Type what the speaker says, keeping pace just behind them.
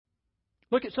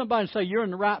Look at somebody and say, you're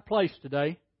in the right place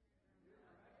today.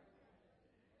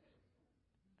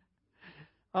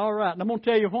 All right, and I'm going to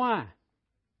tell you why.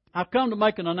 I've come to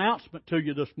make an announcement to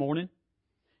you this morning.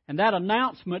 And that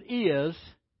announcement is,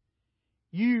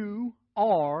 you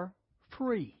are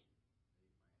free.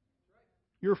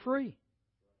 You're free.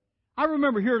 I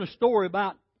remember hearing a story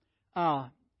about,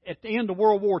 at the end of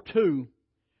World War II,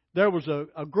 there was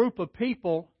a group of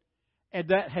people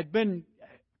that had been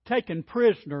taken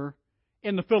prisoner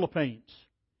in the Philippines.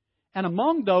 And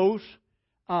among those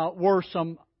were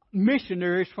some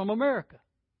missionaries from America.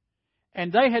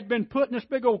 And they had been put in this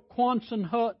big old Quonset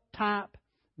hut type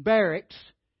barracks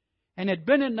and had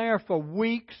been in there for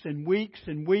weeks and weeks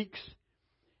and weeks.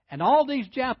 And all these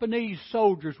Japanese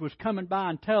soldiers was coming by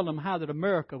and telling them how that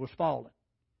America was falling.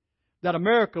 That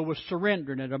America was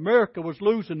surrendering and America was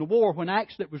losing the war when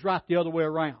actually it was right the other way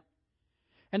around.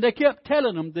 And they kept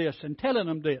telling them this and telling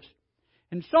them this.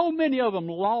 And so many of them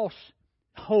lost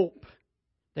hope.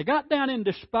 They got down in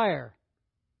despair.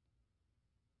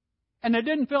 And they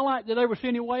didn't feel like that there was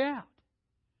any way out.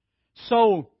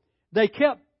 So they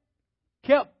kept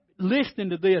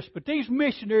listening to this. But these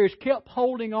missionaries kept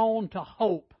holding on to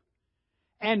hope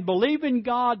and believing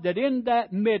God that in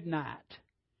that midnight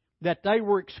that they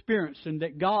were experiencing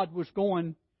that God was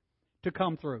going to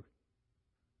come through.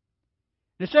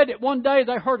 They said that one day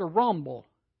they heard a rumble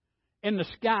in the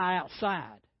sky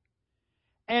outside.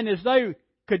 And as they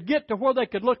could get to where they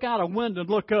could look out a window and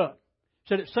look up,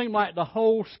 said it seemed like the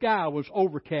whole sky was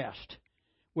overcast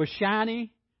with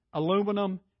shiny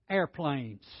aluminum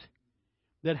airplanes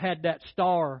that had that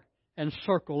star and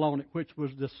circle on it, which was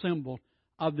the symbol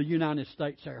of the United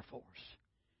States Air Force.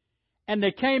 And they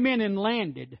came in and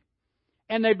landed,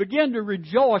 and they began to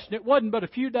rejoice, and it wasn't but a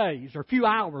few days, or a few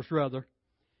hours rather,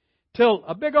 till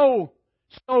a big old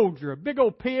soldier, a big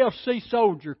old PFC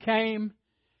soldier came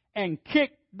and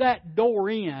kicked that door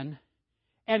in.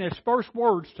 And his first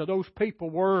words to those people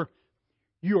were,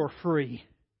 you're free.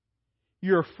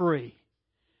 You're free.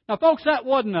 Now, folks, that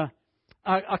wasn't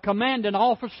a commanding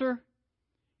officer.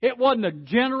 It wasn't a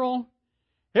general.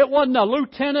 It wasn't a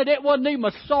lieutenant. It wasn't even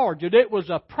a sergeant. It was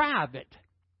a private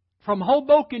from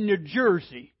Hoboken, New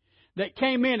Jersey, that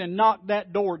came in and knocked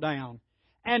that door down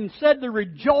and said the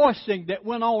rejoicing that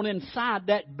went on inside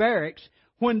that barracks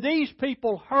when these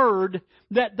people heard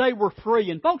that they were free.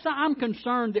 And folks, I'm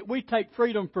concerned that we take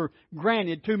freedom for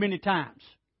granted too many times.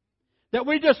 That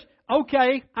we just,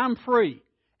 okay, I'm free.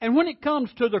 And when it comes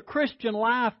to the Christian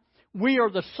life, we are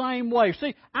the same way.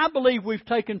 See, I believe we've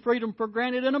taken freedom for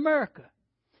granted in America.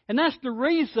 And that's the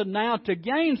reason now to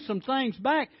gain some things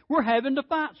back, we're having to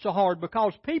fight so hard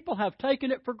because people have taken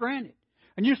it for granted.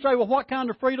 And you say, well, what kind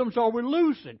of freedoms are we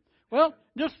losing? Well,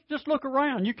 just look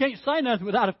around. You can't say nothing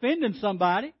without offending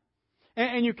somebody.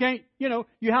 And you can't,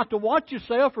 you have to watch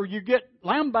yourself or you get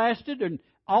lambasted and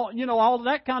all of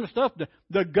that kind of stuff.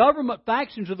 The government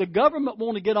factions of the government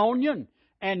want to get on you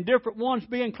and different ones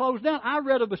being closed down. I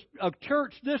read of a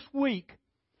church this week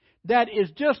that is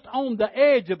just on the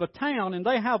edge of a town, and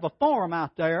they have a farm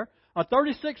out there, a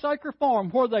 36-acre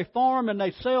farm where they farm and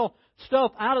they sell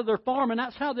stuff out of their farm, and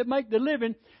that's how they make their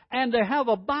living. And they have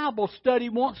a Bible study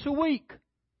once a week.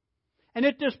 And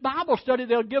at this Bible study,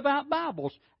 they'll give out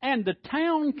Bibles. And the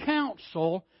town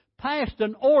council passed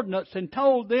an ordinance and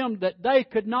told them that they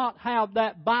could not have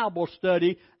that Bible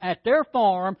study at their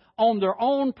farm on their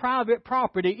own private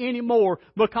property anymore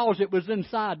because it was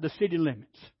inside the city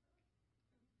limits.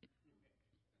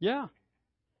 Yeah.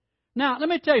 Now, let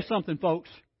me tell you something, folks.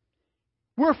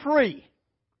 We're free.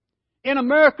 In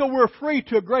America, we're free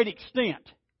to a great extent.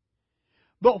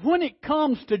 But when it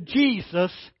comes to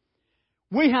Jesus,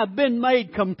 we have been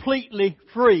made completely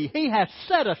free. He has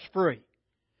set us free.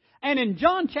 And in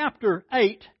John chapter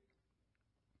 8,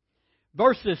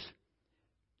 verses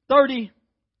 30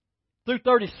 through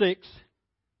 36,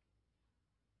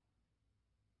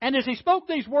 and as He spoke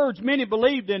these words, many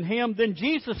believed in Him. Then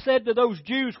Jesus said to those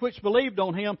Jews which believed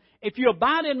on Him, if you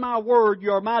abide in my word,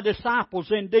 you are my disciples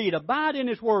indeed. Abide in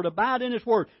His word. Abide in His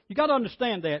word. You've got to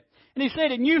understand that. And He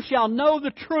said, and you shall know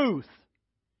the truth.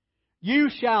 You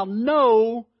shall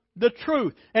know the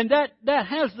truth. And that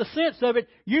has the sense of it,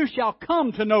 you shall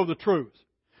come to know the truth.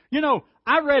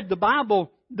 I read the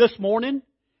Bible this morning,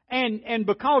 and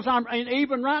because and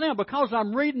even right now, because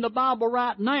I'm reading the Bible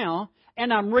right now,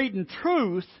 and I'm reading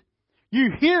truth,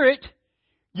 you hear it,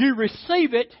 you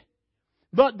receive it,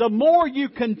 but the more you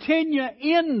continue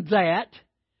in that,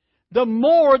 the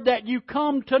more that you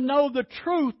come to know the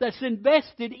truth that's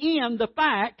invested in the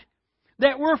fact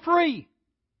that we're free.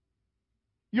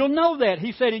 You'll know that.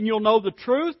 He said, and you'll know the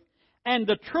truth, and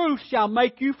the truth shall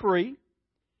make you free.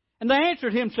 And they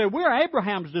answered him and said, "We are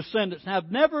Abraham's descendants and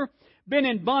have never been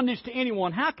in bondage to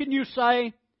anyone. How can you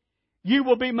say you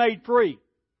will be made free?"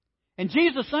 And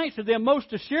Jesus answered them,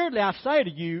 "Most assuredly I say to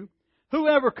you,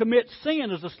 whoever commits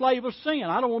sin is a slave of sin."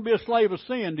 I don't want to be a slave of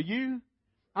sin, do you?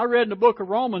 I read in the book of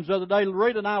Romans the other day,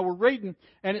 Rita and I were reading,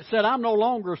 and it said, I'm no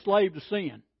longer a slave to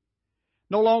sin.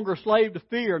 No longer a slave to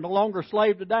fear, no longer a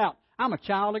slave to doubt. I'm a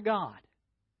child of God.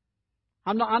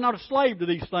 I'm not a slave to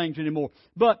these things anymore.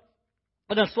 But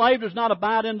a slave does not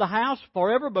abide in the house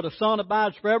forever, but a son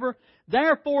abides forever.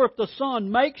 Therefore, if the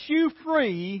Son makes you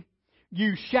free,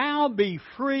 you shall be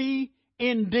free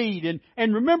indeed.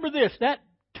 And remember this, that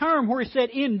term where he said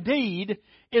indeed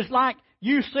is like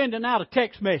you sending out a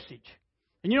text message.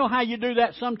 And you know how you do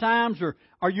that sometimes,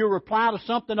 or you reply to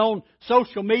something on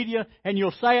social media and you'll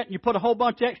say it and you put a whole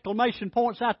bunch of exclamation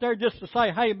points out there just to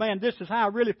say, hey man, this is how I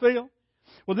really feel.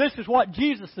 Well, this is what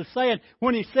Jesus is saying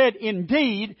when He said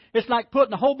indeed. It's like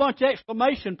putting a whole bunch of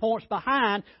exclamation points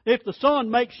behind, if the Son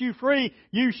makes you free,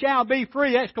 you shall be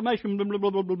free, exclamation blah, blah,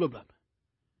 blah, blah, blah, blah.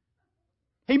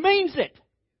 He means it.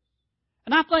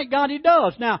 And I thank God He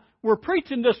does. Now, we're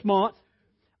preaching this month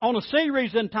on a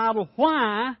series entitled,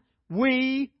 Why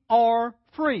We Are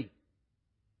Free.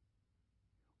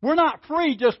 We're not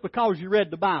free just because you read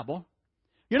the Bible.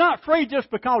 You're not free just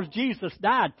because Jesus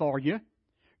died for you.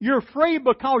 You're free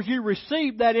because you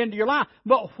received that into your life.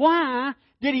 But why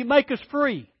did He make us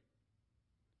free?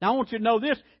 Now I want you to know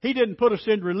this. He didn't put us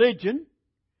in religion.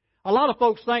 A lot of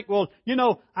folks think, well, you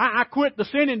know, I quit the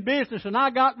sinning business and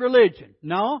I got religion.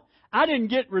 No, I didn't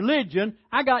get religion.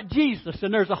 I got Jesus,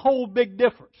 and there's a whole big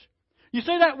difference. You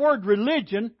see that word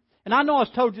religion, and I know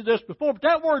I've told you this before, but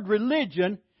that word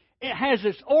religion, it has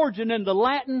its origin in the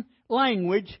Latin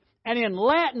language. And in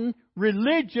Latin,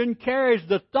 religion carries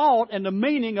the thought and the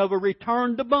meaning of a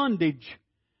return to bondage.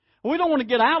 We don't want to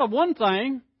get out of one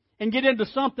thing and get into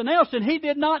something else, and He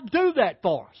did not do that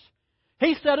for us.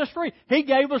 He set us free. He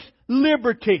gave us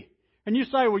liberty. And you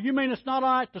say, well, you mean it's not all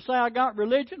right to say I got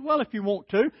religion? Well, if you want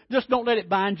to, just don't let it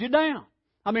bind you down.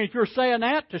 I mean, if you're saying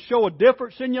that to show a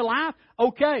difference in your life,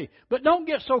 okay. But don't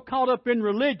get so caught up in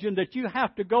religion that you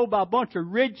have to go by a bunch of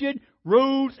rigid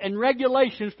rules and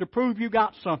regulations to prove you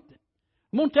got something.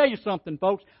 I'm going to tell you something,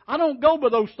 folks. I don't go by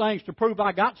those things to prove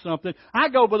I got something. I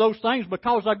go by those things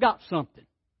because I got something.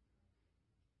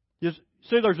 You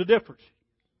see, there's a difference.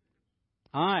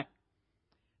 All right.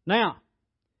 Now,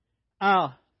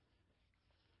 I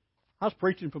was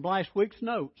preaching from last week's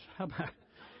notes. How about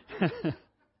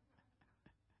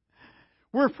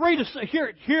we're free to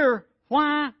hear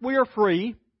why we are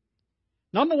free.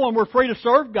 Number one, we're free to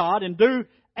serve God and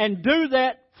do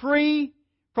that free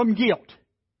from guilt.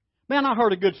 Man, I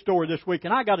heard a good story this week,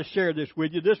 and I got to share this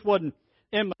with you. This wasn't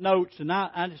in my notes, and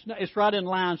it's right in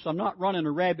line, so I'm not running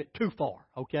a rabbit too far,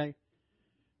 okay?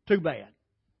 Too bad.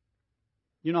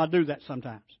 You know, I do that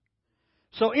sometimes.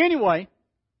 So anyway,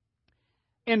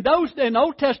 in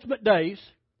Old Testament days,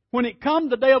 when it come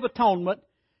the Day of Atonement,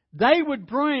 they would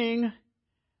bring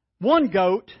one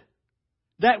goat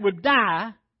that would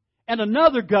die and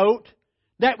another goat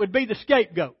that would be the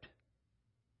scapegoat.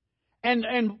 And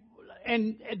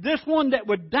this one that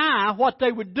would die, what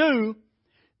they would do,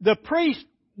 the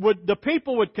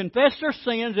people would confess their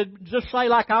sins and just say,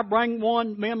 like, I bring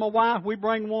one, me and my wife, we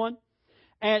bring one,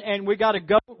 and we got a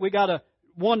goat, we got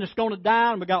one that's going to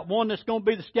die, and we got one that's going to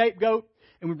be the scapegoat,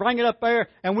 and we bring it up there,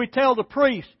 and we tell the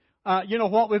priest, you know,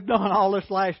 what we've done all this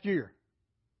last year.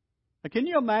 Now, can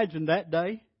you imagine that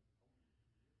day?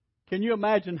 Can you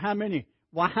imagine how many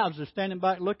wives are standing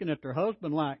back looking at their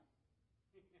husband like,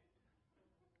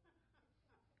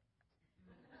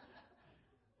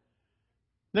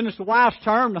 then it's the wife's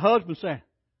turn, the husband saying,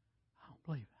 I don't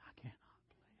believe it. I cannot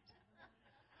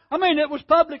believe it. I mean, it was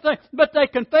public thing. But they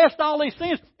confessed all these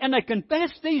sins. And they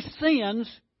confessed these sins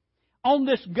on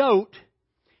this goat.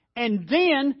 And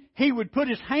then he would put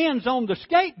his hands on the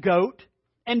scapegoat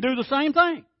and do the same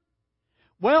thing.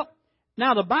 Well,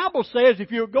 now the Bible says,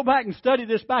 if you go back and study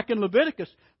this back in Leviticus,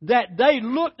 that they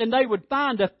looked and they would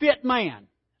find a fit man.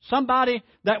 Somebody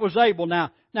that was able. Now,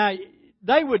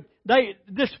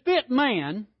 this fit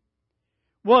man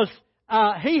was,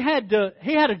 he had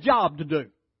a job to do.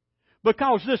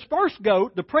 Because this first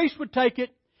goat, the priest would take it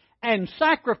and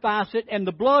sacrifice it, and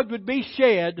the blood would be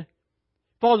shed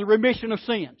for the remission of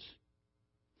sins.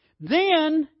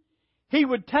 Then he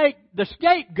would take the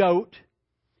scapegoat,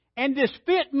 and this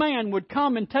fit man would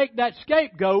come and take that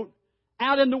scapegoat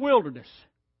out in the wilderness.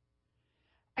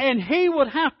 And he would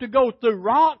have to go through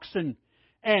rocks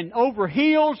and over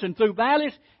hills and through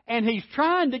valleys, and he's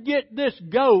trying to get this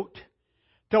goat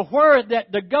to where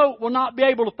that the goat will not be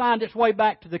able to find its way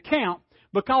back to the camp.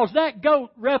 Because that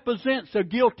goat represents a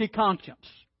guilty conscience.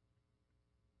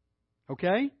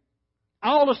 Okay?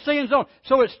 All the sins on.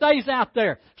 So it stays out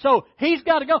there. So he's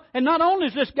got to go. And not only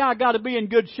has this guy got to be in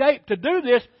good shape to do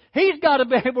this, he's got to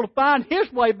be able to find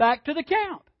his way back to the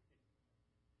camp.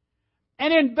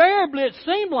 And invariably it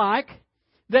seemed like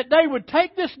that they would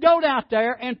take this goat out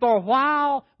there, and for a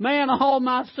while, man, all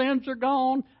my sins are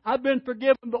gone. I've been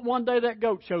forgiven, but one day that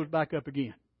goat shows back up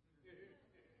again.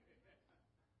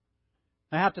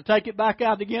 They have to take it back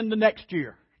out again the next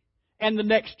year, and the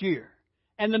next year,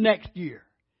 and the next year,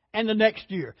 and the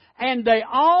next year. And they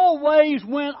always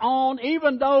went on,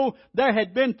 even though there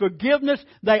had been forgiveness,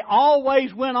 they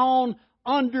always went on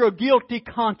under a guilty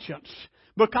conscience,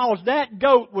 because that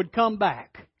goat would come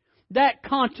back. That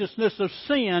consciousness of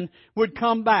sin would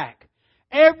come back.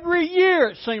 Every year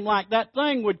it seemed like that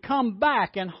thing would come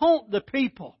back and haunt the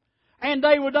people. And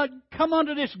they would come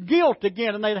under this guilt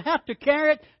again, and they'd have to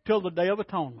carry it till the Day of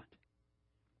Atonement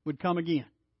would come again.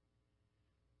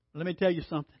 Let me tell you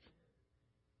something.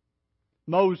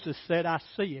 Moses said, I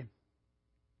see him.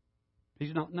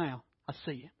 He's not now. I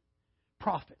see him.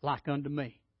 Prophet like unto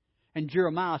me. And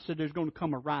Jeremiah said there's going to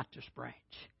come a righteous branch.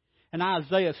 And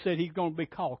Isaiah said he's going to be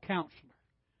called Counselor,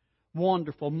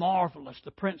 Wonderful, Marvelous,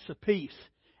 the Prince of Peace,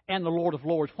 and the Lord of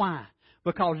Lords. Why?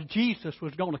 Because Jesus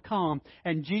was going to come,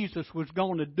 and Jesus was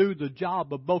going to do the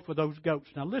job of both of those goats.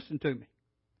 Now listen to me.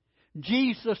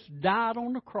 Jesus died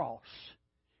on the cross,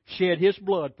 shed His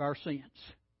blood for our sins.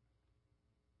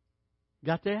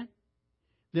 Got that?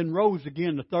 Then rose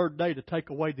again the third day to take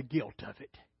away the guilt of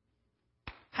it.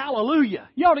 Hallelujah.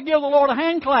 You ought to give the Lord a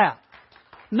hand clap.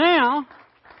 Now,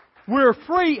 we're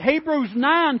free. Hebrews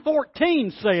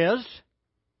 9:14 says,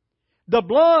 the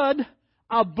blood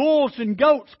of bulls and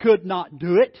goats could not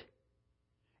do it.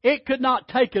 It could not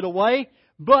take it away.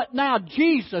 But now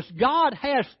Jesus, God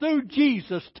has through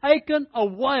Jesus taken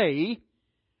away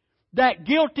that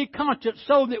guilty conscience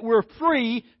so that we're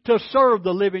free to serve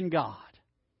the living God.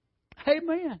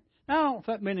 Amen. Now, I don't know if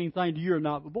that meant anything to you or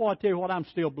not, but boy, I tell you what, I'm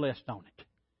still blessed on it.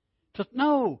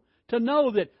 To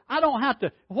know that I don't have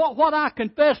to, what I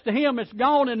confess to Him is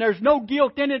gone, and there's no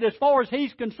guilt in it as far as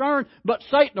He's concerned, but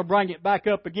Satan will bring it back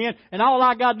up again, and all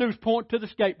I got to do is point to the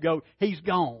scapegoat. He's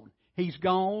gone. He's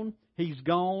gone. He's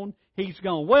gone. He's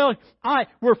gone. Well,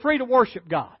 we're free to worship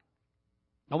God.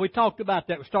 Now, we talked about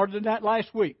that. We started in that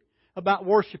last week, about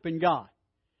worshiping God.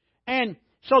 And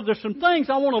so there's some things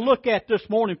I want to look at this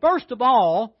morning. First of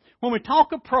all, when we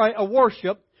talk of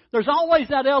worship, there's always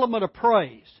that element of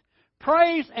praise.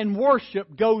 Praise and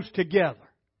worship goes together.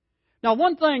 Now,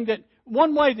 one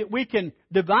way that we can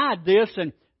divide this,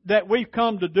 and that we've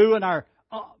come to do in our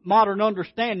modern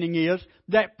understanding, is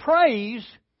that praise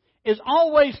is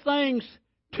always things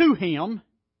to Him,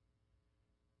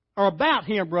 or about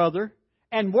Him, brother,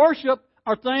 and worship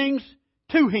are things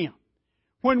to Him.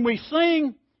 When we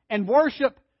sing and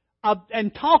worship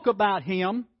and talk about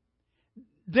Him,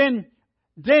 then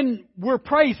we're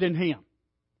praising Him.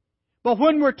 But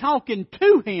when we're talking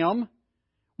to Him,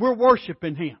 we're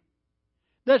worshiping Him.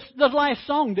 That's the last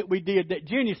song that we did that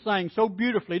Jenny sang so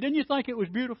beautifully. Didn't you think it was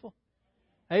beautiful?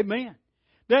 Amen.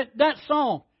 That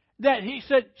song, that he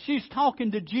said, she's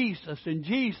talking to Jesus, and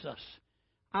Jesus,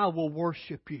 I will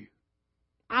worship you.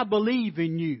 I believe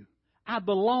in you. I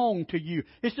belong to you.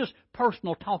 It's just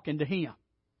personal talking to Him.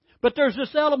 But there's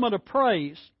this element of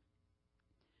praise.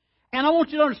 And I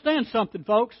want you to understand something,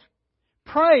 folks.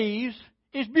 Praise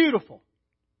is beautiful.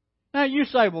 Now you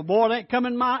say, well, boy, it ain't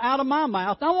coming out of my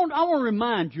mouth. I want to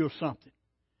remind you of something.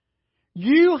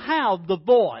 You have the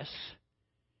voice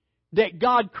that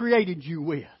God created you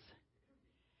with.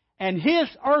 And His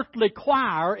earthly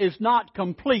choir is not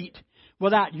complete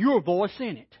without your voice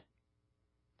in it.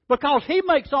 Because He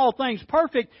makes all things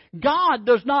perfect. God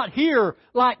does not hear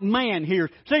like man hears.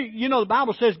 See, you know the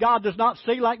Bible says God does not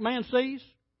see like man sees.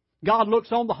 God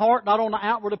looks on the heart, not on the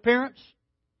outward appearance.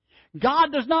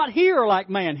 God does not hear like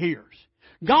man hears.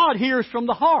 God hears from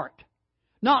the heart.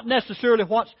 Not necessarily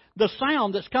what's the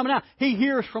sound that's coming out. He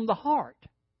hears from the heart.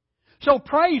 So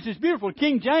praise is beautiful.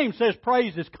 King James says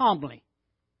praise is comely.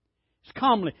 It's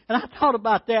comely. And I thought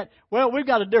about that. Well, we've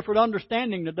got a different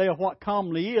understanding today of what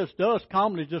comely is. To us,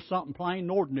 comely is just something plain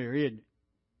and ordinary, isn't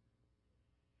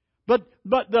it?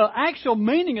 But the actual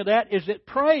meaning of that is that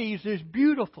praise is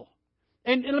beautiful.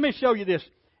 And let me show you this.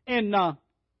 In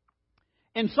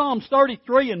Psalms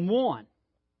 33 and 1.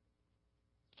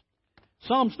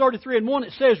 Psalms 33 and 1,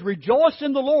 it says, rejoice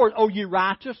in the Lord, O ye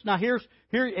righteous. Now here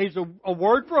is a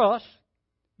word for us.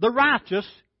 The righteous.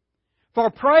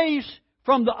 For praise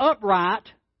from the upright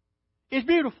is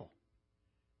beautiful.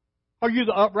 Are you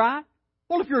the upright?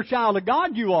 Well, if you're a child of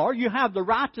God, you are. You have the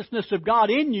righteousness of God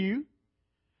in you.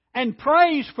 And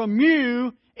praise from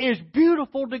you is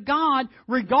beautiful to God,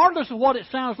 regardless of what it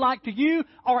sounds like to you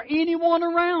or anyone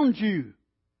around you.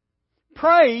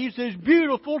 Praise is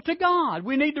beautiful to God.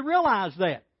 We need to realize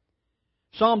that.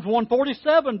 Psalms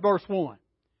 147, verse 1.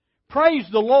 Praise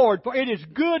the Lord, for it is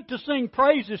good to sing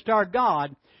praises to our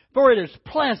God, for it is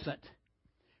pleasant.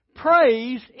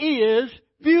 Praise is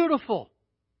beautiful.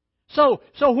 So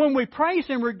when we praise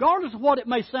Him, regardless of what it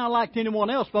may sound like to anyone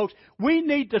else, folks, we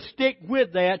need to stick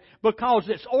with that because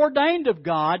it's ordained of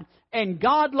God and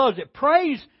God loves it.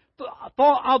 Praise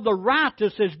of the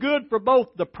righteous is good for both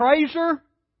the praiser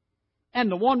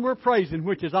and the one we're praising,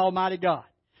 which is Almighty God.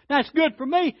 Now, it's good for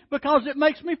me because it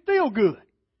makes me feel good.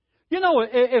 You know,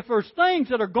 if there's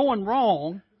things that are going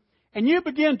wrong and you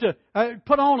begin to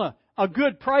put on a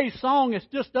good praise song that's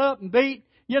just up and beat,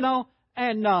 you know,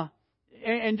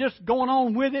 and just going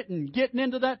on with it and getting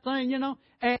into that thing, you know,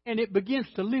 and it begins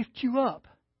to lift you up.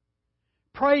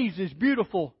 Praise is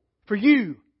beautiful for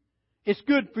you. It's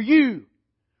good for you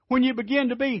when you begin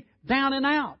to be down and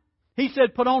out. He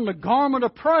said, put on the garment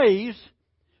of praise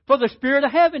for the spirit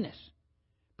of heaviness.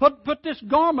 Put this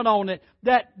garment on it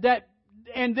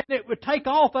and then it would take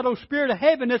off that old spirit of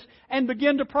heaviness and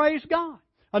begin to praise God.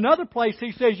 Another place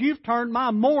he says, you've turned my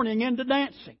mourning into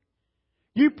dancing.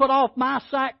 You put off my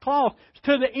sackcloth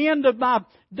to the end of my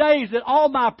days, that all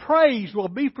my praise will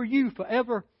be for you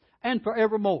forever and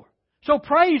forevermore. So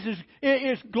praise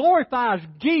glorifies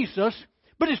Jesus,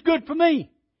 but it's good for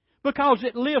me because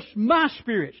it lifts my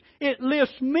spirits. It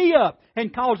lifts me up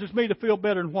and causes me to feel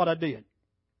better than what I did.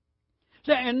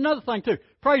 So, and another thing too,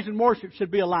 praise and worship should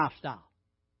be a lifestyle.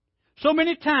 So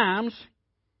many times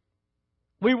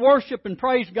we worship and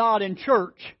praise God in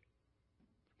church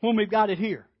when we've got it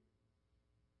here.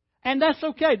 And that's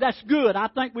okay. That's good. I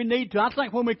think we need to. I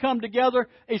think when we come together,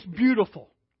 it's beautiful.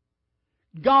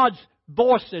 God's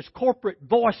voices, corporate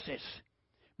voices,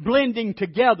 blending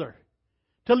together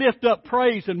to lift up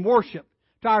praise and worship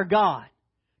to our God,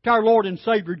 to our Lord and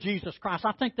Savior Jesus Christ.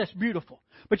 I think that's beautiful.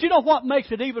 But you know what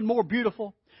makes it even more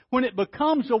beautiful? When it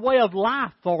becomes a way of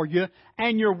life for you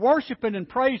and you're worshiping and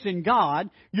praising God,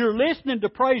 you're listening to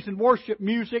praise and worship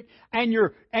music and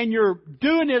you're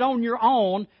doing it on your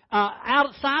own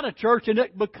outside of church, and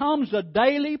it becomes a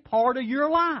daily part of your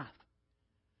life.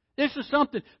 This is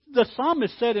something the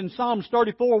psalmist said in Psalms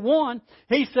 34:1.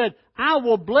 He said, I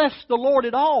will bless the Lord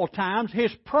at all times.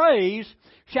 His praise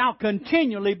shall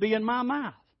continually be in my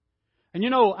mouth. And you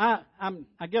know,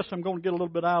 I guess I'm going to get a little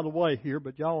bit out of the way here,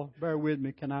 but y'all bear with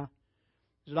me. Can I?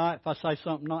 Is it all right if I say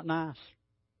something not nice?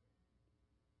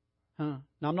 Huh?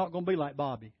 Now, I'm not going to be like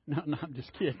Bobby. No, I'm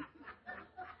just kidding.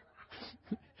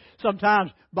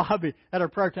 Sometimes Bobby, at her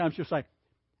prayer time, she'll say,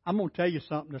 I'm going to tell you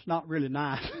something that's not really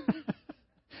nice.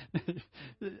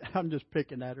 I'm just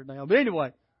picking at her now. But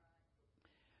anyway,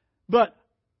 what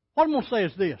I'm going to say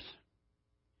is this.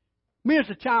 Me as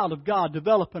a child of God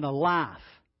developing a life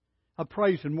of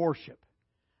praise and worship,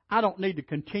 I don't need to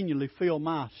continually fill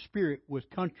my spirit with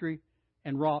country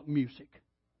and rock music.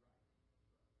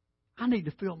 I need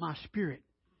to fill my spirit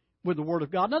with the Word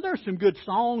of God. Now, there's some good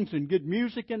songs and good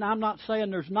music, and I'm not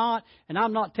saying there's not, and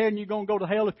I'm not telling you you're going to go to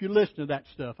hell if you listen to that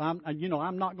stuff. I'm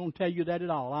not going to tell you that at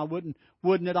all. I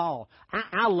wouldn't at all.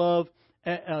 I love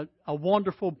a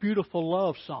wonderful, beautiful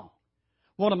love song.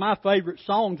 One of my favorite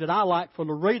songs that I like for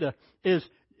Loretta is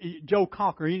Joe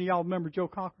Cocker. Any of y'all remember Joe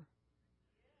Cocker?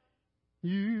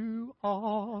 You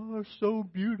are so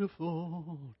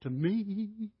beautiful to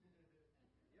me.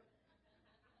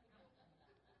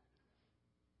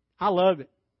 I love it.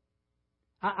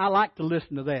 I like to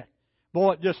listen to that.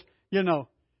 Boy, it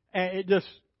just,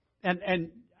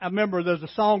 and I remember there's a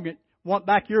song that went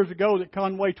back years ago that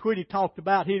Conway Twitty talked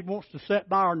about. He wants to sit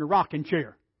by her in the rocking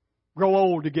chair, grow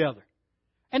old together.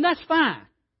 And that's fine.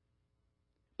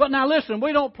 But now listen,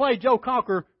 we don't play Joe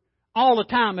Cocker all the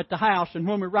time at the house and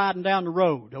when we're riding down the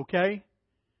road, okay?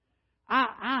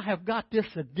 I have got this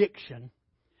addiction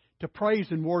to praise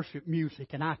and worship music,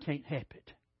 and I can't help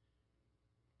it.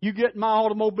 You get in my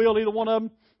automobile, either one of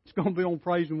them, it's going to be on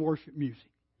praise and worship music.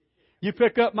 You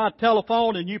pick up my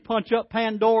telephone and you punch up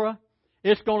Pandora,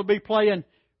 it's going to be playing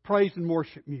praise and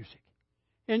worship music.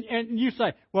 And you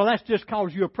say, well, that's just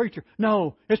because you're a preacher.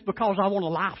 No, it's because I want a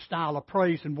lifestyle of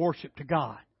praise and worship to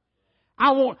God.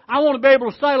 I want to be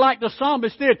able to say like the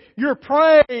psalmist did, your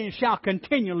praise shall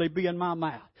continually be in my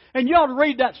mouth. And you ought to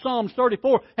read that Psalms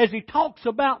 34 as he talks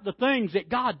about the things that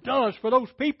God does for those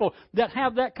people that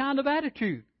have that kind of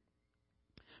attitude.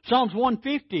 Psalms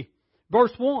 150,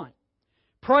 verse 1.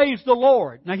 Praise the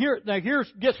Lord. Now here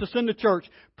gets us in the church.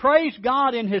 Praise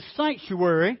God in His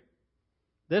sanctuary.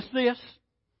 this,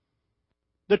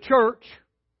 the church,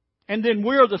 and then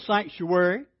we're the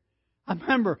sanctuary. I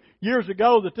remember years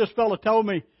ago that this fellow told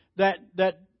me that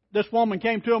this woman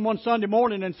came to him one Sunday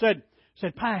morning and said,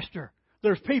 Pastor,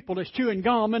 there's people that's chewing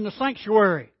gum in the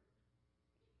sanctuary.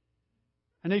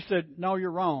 And he said, no,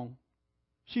 you're wrong.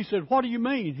 She said, what do you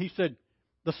mean? He said,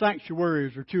 the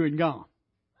sanctuaries are chewing gum.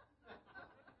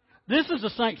 This is a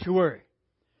sanctuary.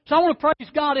 So I want to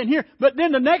praise God in here. But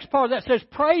then the next part of that says,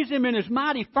 praise Him in His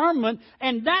mighty firmament.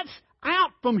 And that's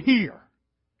out from here.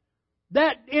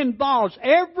 That involves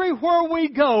everywhere we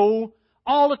go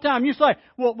all the time. You say,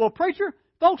 well, preacher,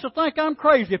 folks will think I'm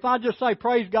crazy if I just say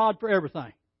praise God for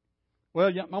everything. Well,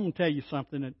 I'm going to tell you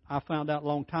something that I found out a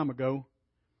long time ago.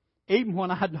 Even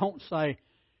when I don't say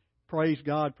praise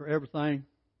God for everything,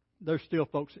 there's still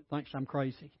folks that think I'm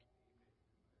crazy.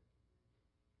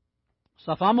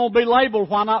 So if I'm going to be labeled,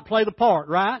 why not play the part,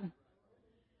 right?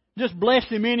 Just bless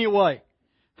Him anyway.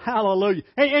 Hallelujah.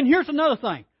 And here's another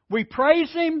thing. We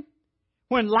praise Him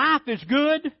when life is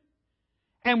good,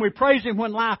 and we praise Him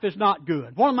when life is not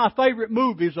good. One of my favorite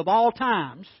movies of all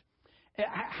times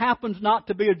happens not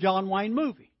to be a John Wayne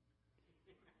movie.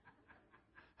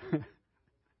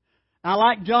 I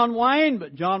like John Wayne,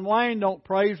 but John Wayne don't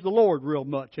praise the Lord real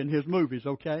much in his movies,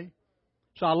 okay?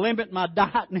 So I limit my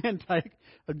diet and intake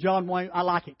of John Wayne. I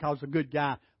like it because a good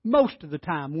guy most of the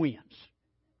time wins.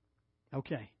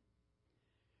 Okay.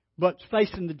 But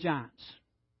facing the giants.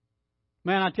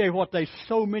 Man, I tell you what, there's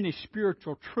so many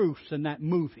spiritual truths in that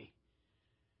movie.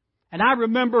 And I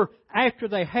remember after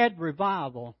they had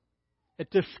revival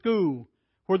at this school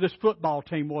where this football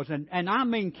team was, and I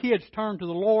mean kids turned to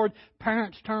the Lord,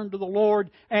 parents turned to the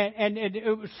Lord, and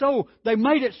it was so, they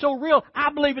made it so real.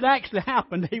 I believe it actually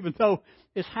happened, even though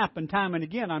it's happened time and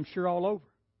again, I'm sure, all over.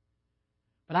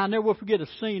 But I'll never forget a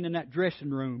scene in that dressing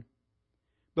room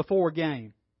before a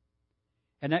game.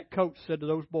 And that coach said to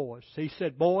those boys, he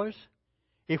said, boys,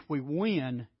 if we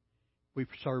win, we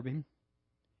serve Him.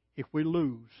 If we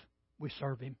lose, we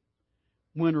serve Him.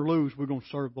 Win or lose, we're going to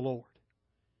serve the Lord.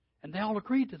 And they all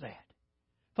agreed to that.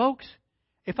 Folks,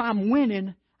 if I'm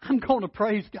winning, I'm going to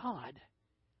praise God.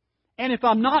 And if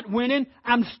I'm not winning,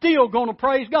 I'm still going to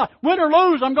praise God. Win or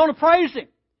lose, I'm going to praise Him.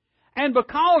 And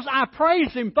because I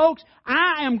praise Him, folks,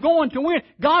 I am going to win.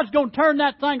 God's going to turn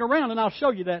that thing around, and I'll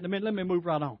show you that in a minute. Let me move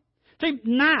right on. See,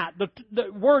 night,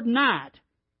 the word night,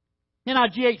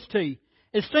 N-I-G-H-T,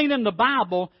 is seen in the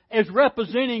Bible as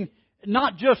representing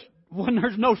not just when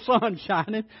there's no sun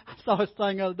shining. I saw this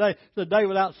thing the other day. The day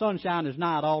without sunshine is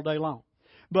night all day long.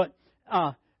 But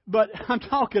I'm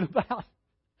talking about...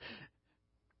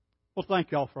 Well,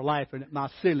 thank y'all for laughing at my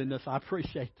silliness. I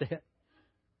appreciate that.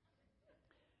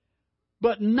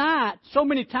 But night, so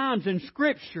many times in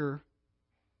Scripture,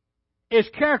 is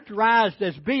characterized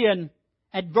as being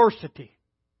adversity,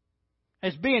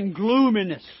 as being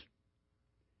gloominess.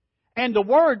 And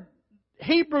the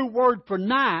Hebrew word for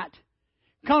night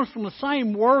comes from the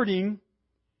same wording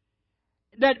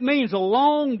that means a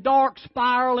long, dark,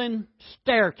 spiraling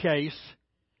staircase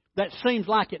that seems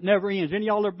like it never ends. Any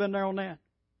of y'all ever been there on that?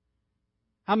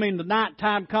 I mean, the night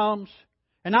time comes,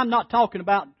 and I'm not talking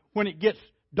about when it gets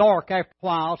dark after a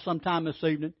while, sometime this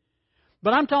evening,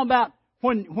 but I'm talking about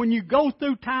when you go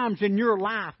through times in your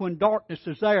life when darkness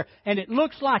is there, and it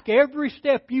looks like every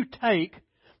step you take,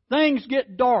 things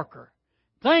get darker,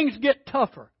 things get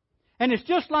tougher. And it's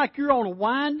just like you're on a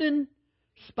winding,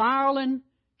 spiraling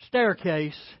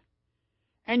staircase,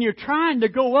 and you're trying to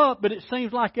go up, but it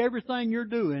seems like everything you're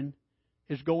doing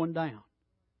is going down.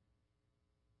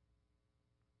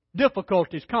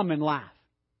 Difficulties come in life.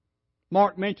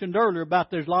 Mark mentioned earlier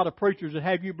about there's a lot of preachers that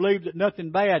have you believe that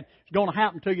nothing bad is going to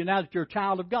happen to you now that you're a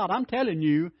child of God. I'm telling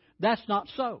you, that's not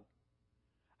so.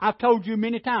 I've told you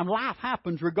many times, life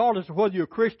happens regardless of whether you're a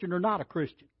Christian or not a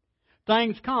Christian.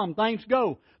 Things come, things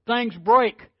go, things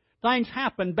break, things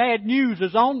happen. Bad news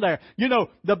is on there. You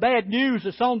know, the bad news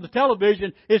that's on the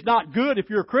television is not good if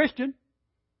you're a Christian.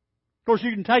 Of course,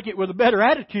 you can take it with a better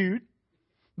attitude,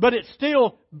 but it's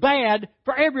still bad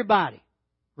for everybody,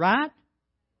 right?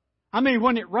 I mean,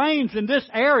 when it rains in this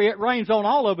area, it rains on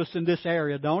all of us in this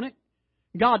area, don't it?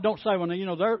 God don't say, well, you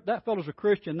know, that fellow's a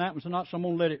Christian, that one's not, so I'm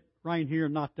going to let it rain here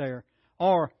and not there.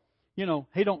 Or, you know,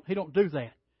 He don't do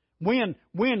that. Wind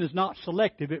is not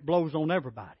selective. It blows on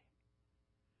everybody.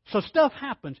 So stuff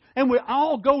happens. And we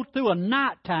all go through a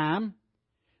night time.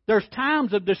 There's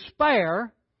times of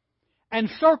despair and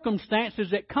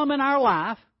circumstances that come in our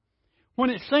life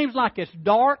when it seems like it's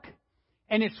dark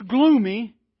and it's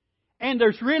gloomy and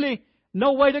there's really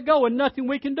no way to go and nothing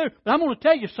we can do. But I'm going to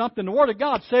tell you something. The Word of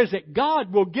God says that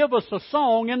God will give us a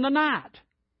song in the night.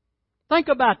 Think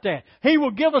about that. He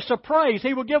will give us a praise.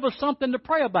 He will give us something to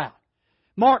pray about.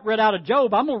 Mark read out of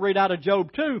Job. I'm going to read out of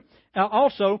Job too.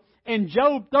 Also, in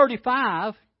Job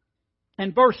 35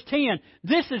 and verse 10,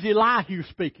 this is Elihu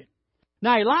speaking.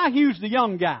 Now, Elihu's the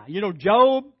young guy. You know,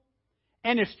 Job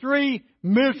and his three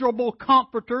miserable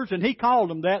comforters, and he called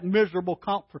them that, miserable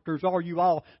comforters are you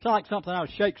all. It's like something out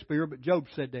of Shakespeare, but Job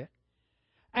said that.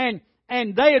 And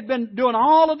they had been doing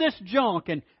all of this junk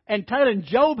and telling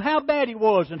Job how bad he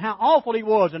was and how awful he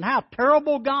was and how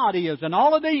terrible God is and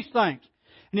all of these things.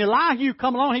 And Elihu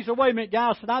come along, he said, wait a minute,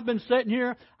 guys, I said, I've been sitting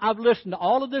here, I've listened to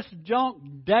all of this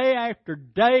junk day after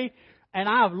day, and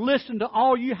I've listened to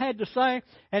all you had to say.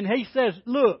 And he says,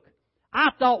 look, I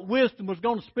thought wisdom was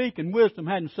going to speak, and wisdom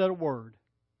hadn't said a word.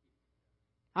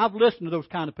 I've listened to those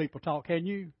kind of people talk, hadn't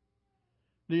you?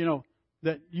 You know,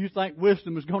 that you think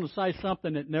wisdom is going to say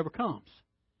something that never comes.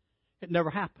 It never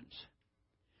happens.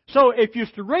 So if you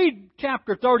used to read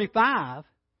chapter 35,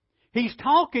 he's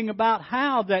talking about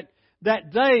how that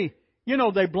they, you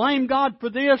know, they blame God for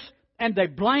this and they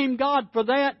blame God for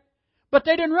that, but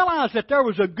they didn't realize that there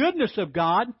was a goodness of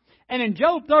God. And in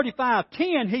Job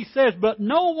 35:10, he says, but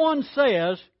no one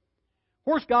says,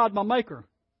 where's God my maker,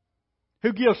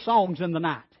 who gives songs in the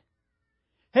night?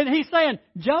 And he's saying,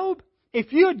 Job,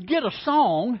 if you'd get a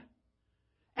song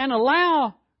and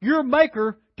allow your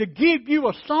maker to give you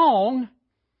a song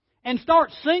and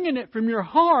start singing it from your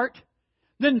heart,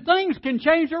 then things can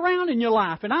change around in your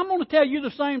life. And I'm going to tell you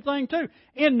the same thing too.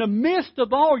 In the midst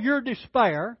of all your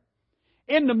despair,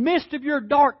 in the midst of your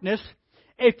darkness,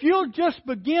 if you'll just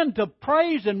begin to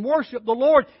praise and worship the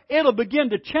Lord, it'll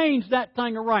begin to change that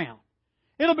thing around.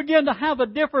 It'll begin to have a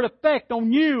different effect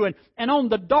on you and on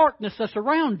the darkness that's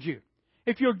around you.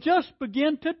 If you'll just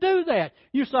begin to do that.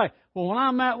 You say, well, when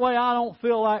I'm that way, I don't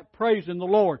feel like praising the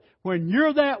Lord. When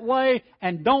you're that way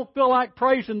and don't feel like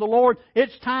praising the Lord,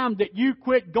 it's time that you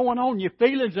quit going on your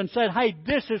feelings and said, hey,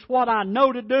 this is what I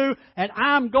know to do, and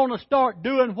I'm going to start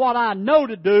doing what I know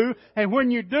to do. And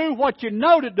when you do what you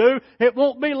know to do, it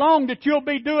won't be long that you'll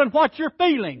be doing what you're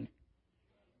feeling.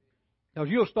 Because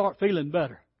you'll start feeling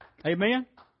better. Amen?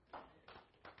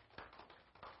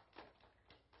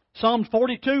 Psalms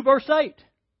 42, verse 8.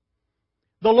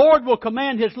 The Lord will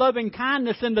command His loving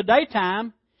kindness in the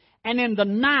daytime, and in the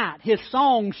night His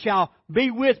song shall be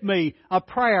with me, a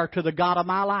prayer to the God of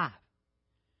my life.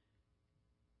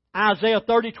 Isaiah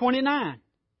 30:29.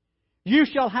 You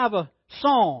shall have a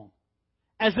song,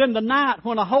 as in the night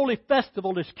when a holy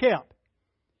festival is kept.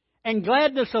 And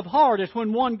gladness of heart is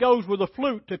when one goes with a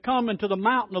flute to come into the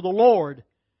mountain of the Lord,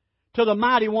 to the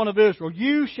mighty one of Israel.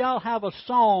 You shall have a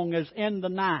song as in the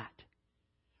night,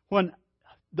 when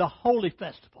the holy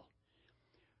festival.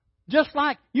 Just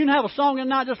like, you can have a song in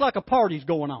the night just like a party's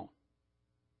going on.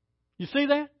 You see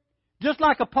that? Just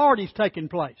like a party's taking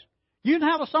place. You can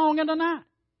have a song in the night.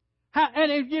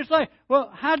 And if you say,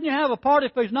 well, how can you have a party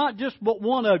if there's not just but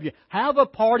one of you? Have a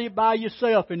party by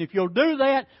yourself. And if you'll do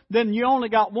that, then you only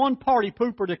got one party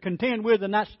pooper to contend with,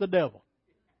 and that's the devil.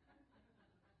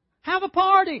 Have a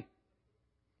party.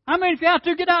 I mean, if you have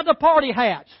to, get out the party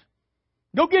hats.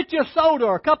 Go get you a soda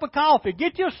or a cup of coffee.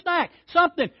 Get you a snack,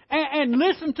 something, and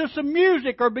listen to some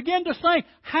music or begin to sing.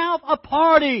 Have a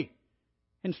party.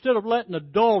 Instead of letting the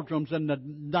doldrums and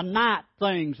the night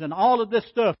things and all of this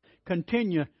stuff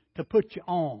continue to put you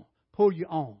on, pull you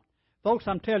on. Folks,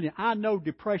 I'm telling you, I know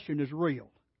depression is real.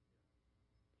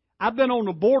 I've been on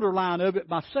the borderline of it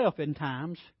myself in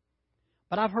times,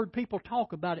 but I've heard people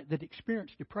talk about it that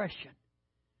experience depression.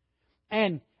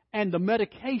 And the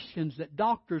medications that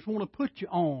doctors want to put you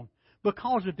on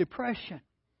because of depression.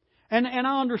 And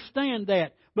I understand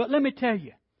that. But let me tell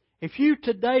you, if you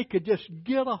today could just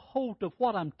get a hold of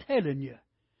what I'm telling you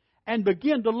and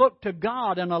begin to look to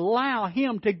God and allow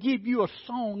Him to give you a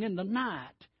song in the night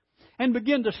and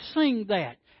begin to sing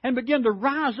that and begin to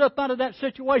rise up out of that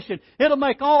situation, it'll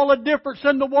make all the difference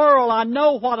in the world. I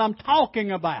know what I'm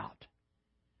talking about.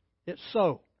 It's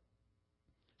so.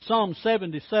 Psalm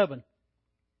 77.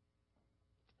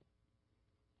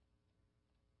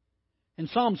 In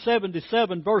Psalm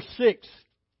 77, verse 6,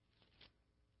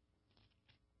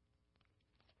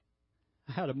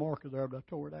 I had a marker there, but I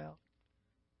tore it out.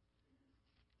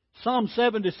 Psalm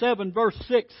 77, verse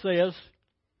 6 says,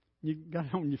 you got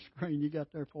it on your screen, you got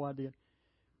there before I did.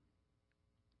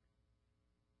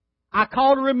 I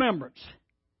call to remembrance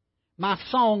my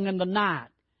song in the night.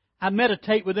 I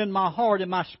meditate within my heart,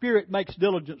 and my spirit makes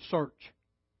diligent search.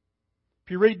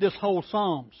 If you read this whole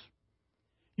Psalms,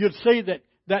 you'd see that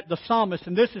the psalmist,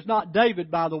 and this is not David,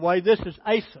 by the way, this is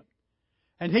Asaph.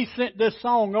 And he sent this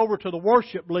song over to the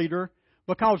worship leader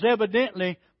Because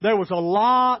evidently there was a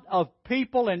lot of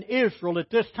people in Israel at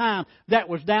this time that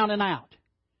was down and out.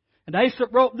 And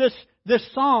Asaph wrote this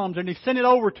Psalms, and he sent it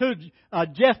over to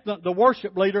Jeff, the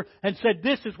worship leader, and said,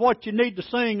 this is what you need to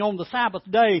sing on the Sabbath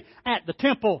day at the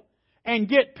temple, and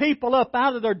get people up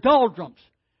out of their doldrums.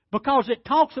 Because it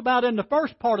talks about in the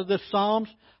first part of this Psalms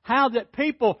how that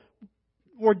people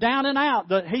were down and out.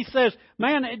 That he says,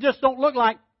 man, it just don't look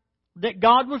like that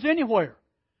God was anywhere.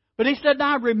 But he said,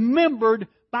 I remembered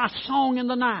my song in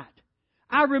the night.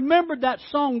 I remembered that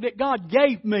song that God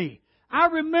gave me. I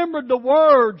remembered the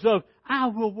words of, I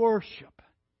will worship.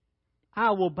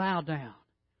 I will bow down.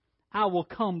 I will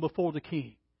come before the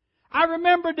King. I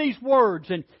remember these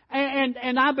words, and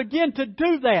I begin to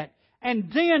do that.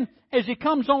 And then, as he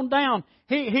comes on down,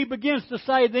 he begins to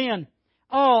say then,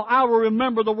 oh, I will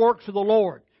remember the works of the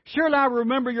Lord. Surely I will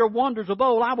remember your wonders of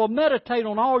old. I will meditate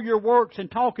on all your works and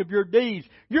talk of your deeds.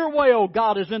 Your way, O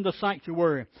God, is in the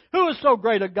sanctuary. Who is so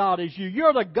great a God as you?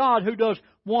 You're the God who does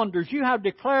wonders. You have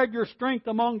declared your strength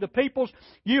among the peoples.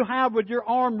 You have with your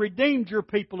arm redeemed your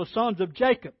people, the sons of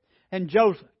Jacob and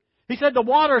Joseph. He said the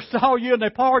waters saw you and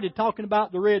they parted, talking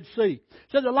about the Red Sea.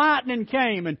 He said the lightning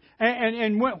came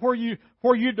and went where you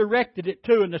directed it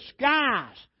to, and the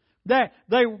skies, that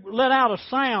they let out a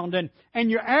sound, and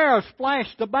your arrows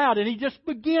flashed about, and he just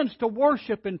begins to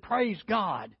worship and praise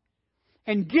God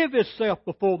and give himself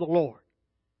before the Lord.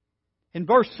 In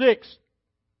verse 6,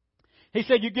 he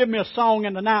said, you give me a song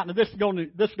in the night. Now this is going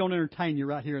to entertain you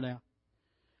right here now.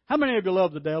 How many of you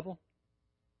love the devil?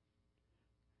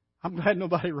 I'm glad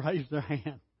nobody raised their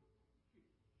hand.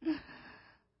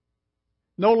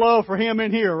 No love for him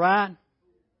in here, right?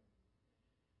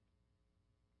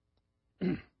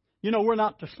 You know, we're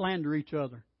not to slander each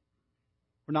other.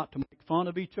 We're not to make fun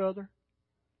of each other.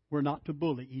 We're not to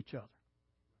bully each other.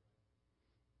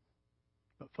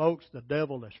 But folks, the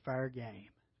devil is fair game.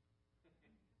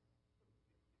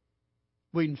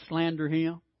 We can slander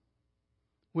him.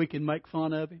 We can make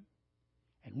fun of him.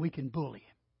 And we can bully him.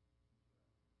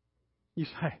 You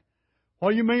say,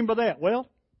 what do you mean by that? Well,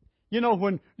 you know,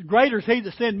 when greater is he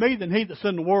that sent me than he that's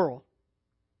in the world.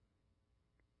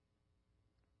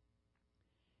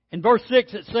 In verse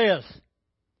 6 it says,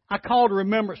 I call to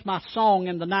remembrance my song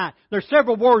in the night. There's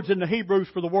several words in the Hebrews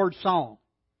for the word song.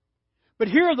 But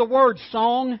here the word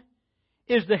song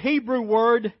is the Hebrew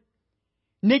word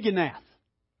niganath.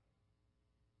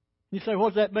 You say,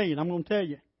 what does that mean? I'm going to tell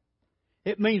you.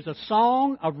 It means a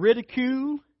song of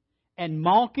ridicule and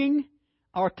mocking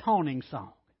or taunting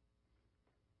song.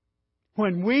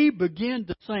 When we begin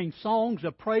to sing songs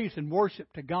of praise and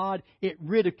worship to God, it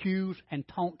ridicules and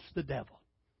taunts the devil.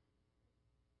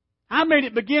 I mean,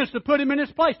 it begins to put him in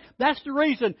his place. That's the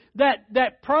reason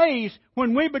that praise,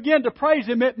 when we begin to praise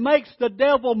him, it makes the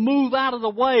devil move out of the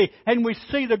way and we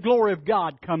see the glory of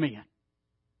God come in.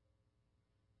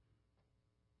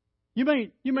 You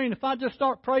mean if I just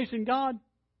start praising God,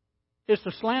 it's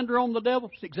a slander on the devil?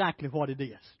 It's exactly what it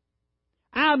is.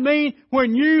 I mean,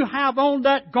 when you have on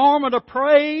that garment of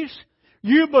praise,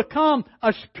 you become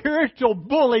a spiritual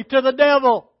bully to the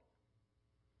devil.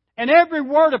 And every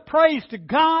word of praise to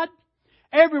God,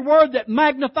 every word that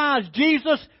magnifies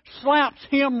Jesus, slaps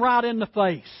him right in the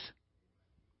face.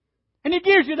 And he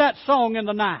gives you that song in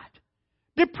the night.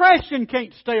 Depression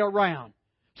can't stay around.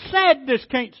 Sadness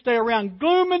can't stay around.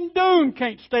 Gloom and doom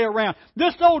can't stay around.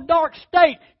 This old dark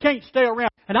state can't stay around.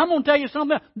 And I'm going to tell you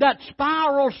something. That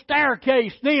spiral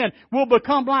staircase then will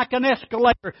become like an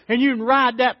escalator. And you can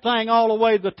ride that thing all the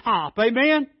way to the top.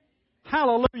 Amen?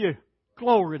 Hallelujah.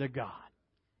 Glory to God.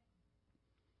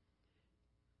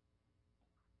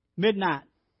 Midnight.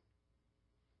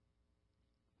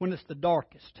 When it's the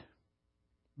darkest,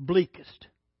 bleakest,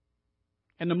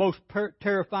 and the most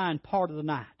terrifying part of the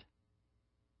night.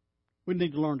 We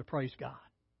need to learn to praise God.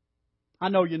 I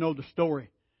know you know the story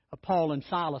of Paul and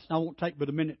Silas, and I won't take but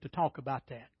a minute to talk about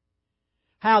that.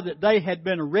 How that they had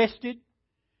been arrested,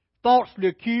 falsely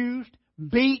accused,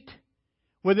 beat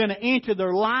within an inch of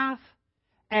their life,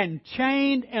 and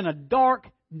chained in a dark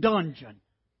dungeon,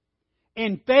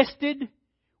 infested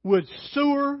with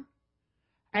sewer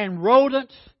and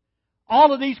rodents,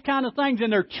 all of these kind of things,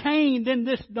 and they're chained in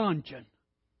this dungeon.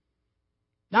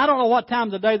 Now, I don't know what time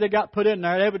of the day they got put in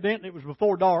there. Evidently, it was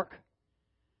before dark.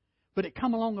 But it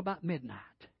come along about midnight.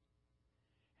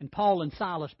 And Paul and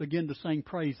Silas began to sing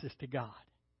praises to God.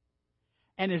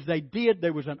 And as they did,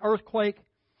 there was an earthquake.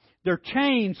 Their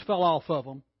chains fell off of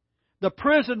them. The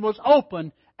prison was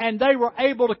open, and they were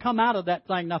able to come out of that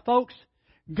thing. Now, folks,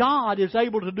 God is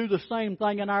able to do the same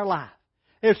thing in our life.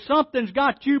 If something's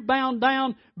got you bound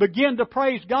down, begin to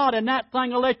praise God, and that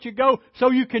thing will let you go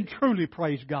so you can truly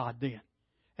praise God then.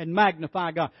 and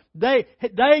magnify God. They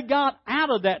got out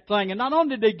of that thing, and not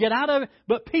only did they get out of it,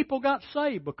 but people got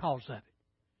saved because of it.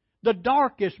 The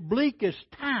darkest, bleakest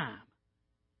time,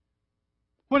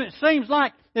 when it seems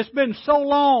like it's been so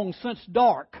long since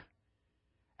dark,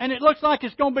 and it looks like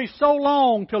it's going to be so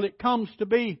long till it comes to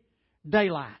be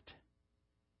daylight.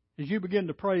 As you begin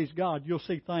to praise God, you'll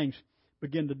see things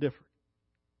begin to differ.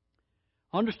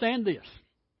 Understand this.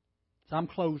 As I'm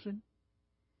closing,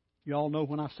 you all know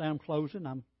when I say I'm closing,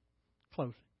 I'm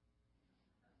closing.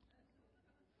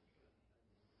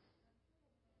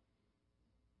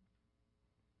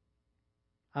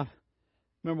 I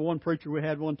remember one preacher we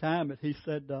had one time that he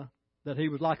said that he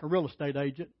was like a real estate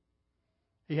agent.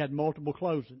 He had multiple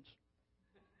closings.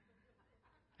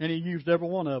 And he used every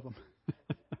one of them.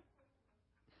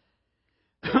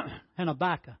 And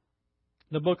Habakkuk,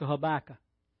 the book of Habakkuk,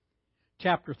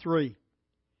 chapter 3.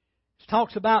 It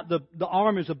talks about the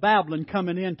armies of Babylon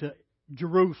coming into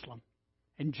Jerusalem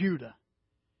and Judah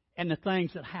and the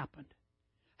things that happened.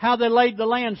 How they laid the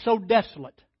land so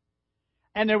desolate.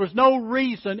 And there was no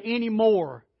reason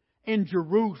anymore in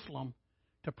Jerusalem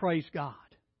to praise God.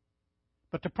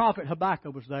 But the prophet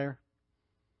Habakkuk was there.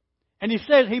 And he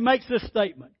says, he makes this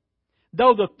statement.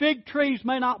 Though the fig trees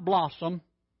may not blossom,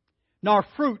 nor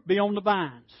fruit be on the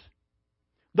vines,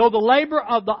 though the labor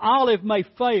of the olive may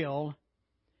fail,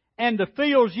 and the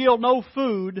fields yield no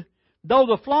food, though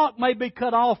the flock may be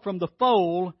cut off from the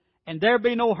fold, and there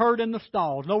be no herd in the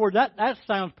stalls. In other words, that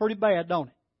sounds pretty bad, don't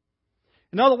it?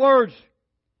 In other words,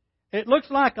 it looks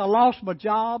like I lost my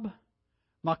job,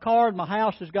 my car and my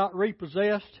house has got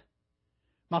repossessed,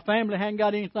 my family hadn't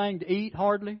got anything to eat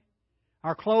hardly,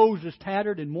 our clothes is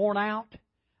tattered and worn out,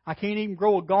 I can't even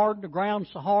grow a garden, the ground's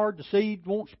so hard, the seeds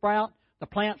won't sprout, the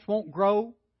plants won't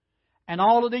grow, and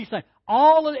all of these things.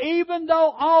 Even though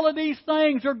all of these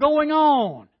things are going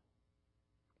on,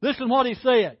 listen to what he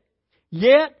said.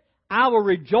 Yet I will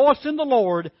rejoice in the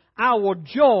Lord, I will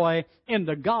joy in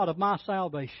the God of my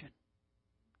salvation.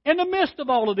 In the midst of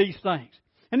all of these things.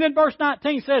 And then verse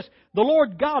 19 says, the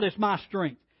Lord God is my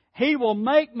strength. He will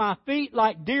make my feet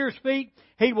like deer's feet.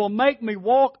 He will make me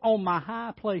walk on my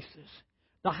high places.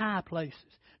 The high places.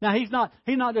 Now, he's not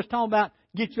just talking about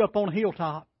get you up on a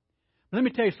hilltop. Let me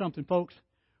tell you something, folks.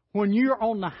 When you're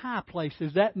on the high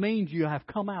places, that means you have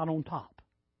come out on top.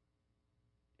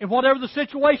 And whatever the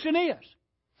situation is.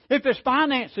 If it's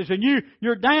finances and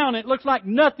you're down, it looks like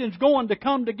nothing's going to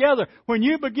come together. When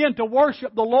you begin to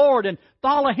worship the Lord and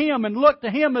follow Him and look to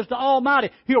Him as the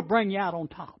Almighty, He'll bring you out on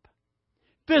top.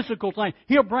 Physical things,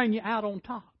 He'll bring you out on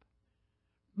top.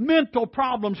 Mental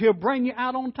problems, He'll bring you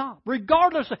out on top.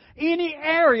 Regardless of any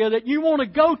area that you want to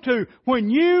go to, when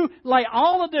you lay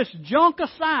all of this junk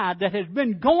aside that has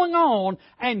been going on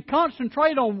and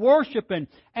concentrate on worshiping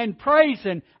and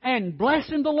praising and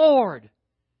blessing the Lord,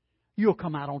 you'll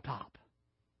come out on top.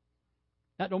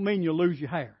 That don't mean you'll lose your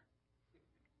hair.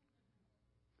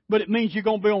 But it means you're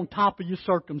going to be on top of your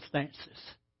circumstances.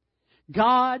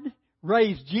 God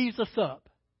raised Jesus up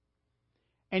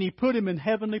and He put Him in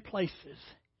heavenly places.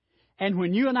 And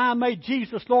when you and I made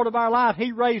Jesus Lord of our life,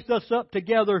 He raised us up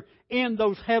together in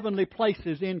those heavenly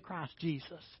places in Christ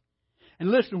Jesus. And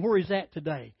listen where He's at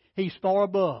today. He's far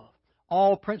above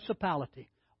all principality,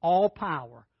 all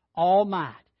power, all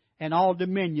might, and all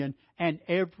dominion, and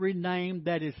every name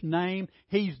that is named.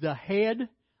 He's the head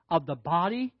of the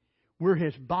body. We're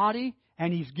His body,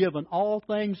 and He's given all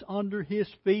things under His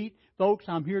feet. Folks,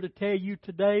 I'm here to tell you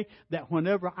today that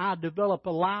whenever I develop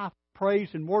a life of praise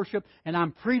and worship, and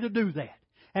I'm free to do that,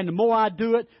 and the more I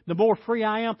do it, the more free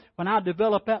I am. When I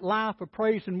develop that life of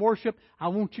praise and worship, I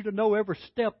want you to know every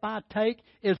step I take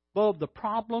is above the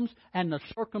problems and the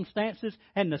circumstances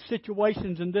and the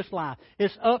situations in this life.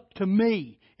 It's up to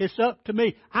me. It's up to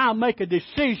me. I'll make a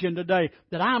decision today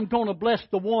that I'm going to bless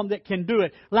the one that can do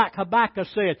it. Like Habakkuk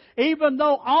said, even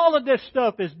though all of this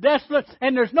stuff is desolate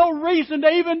and there's no reason to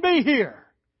even be here,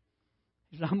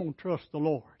 he said, I'm going to trust the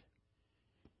Lord.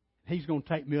 He's going to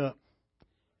take me up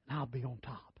and I'll be on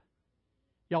top.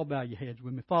 Y'all bow your heads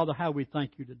with me. Father, how we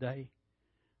thank You today.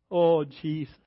 Oh, Jesus.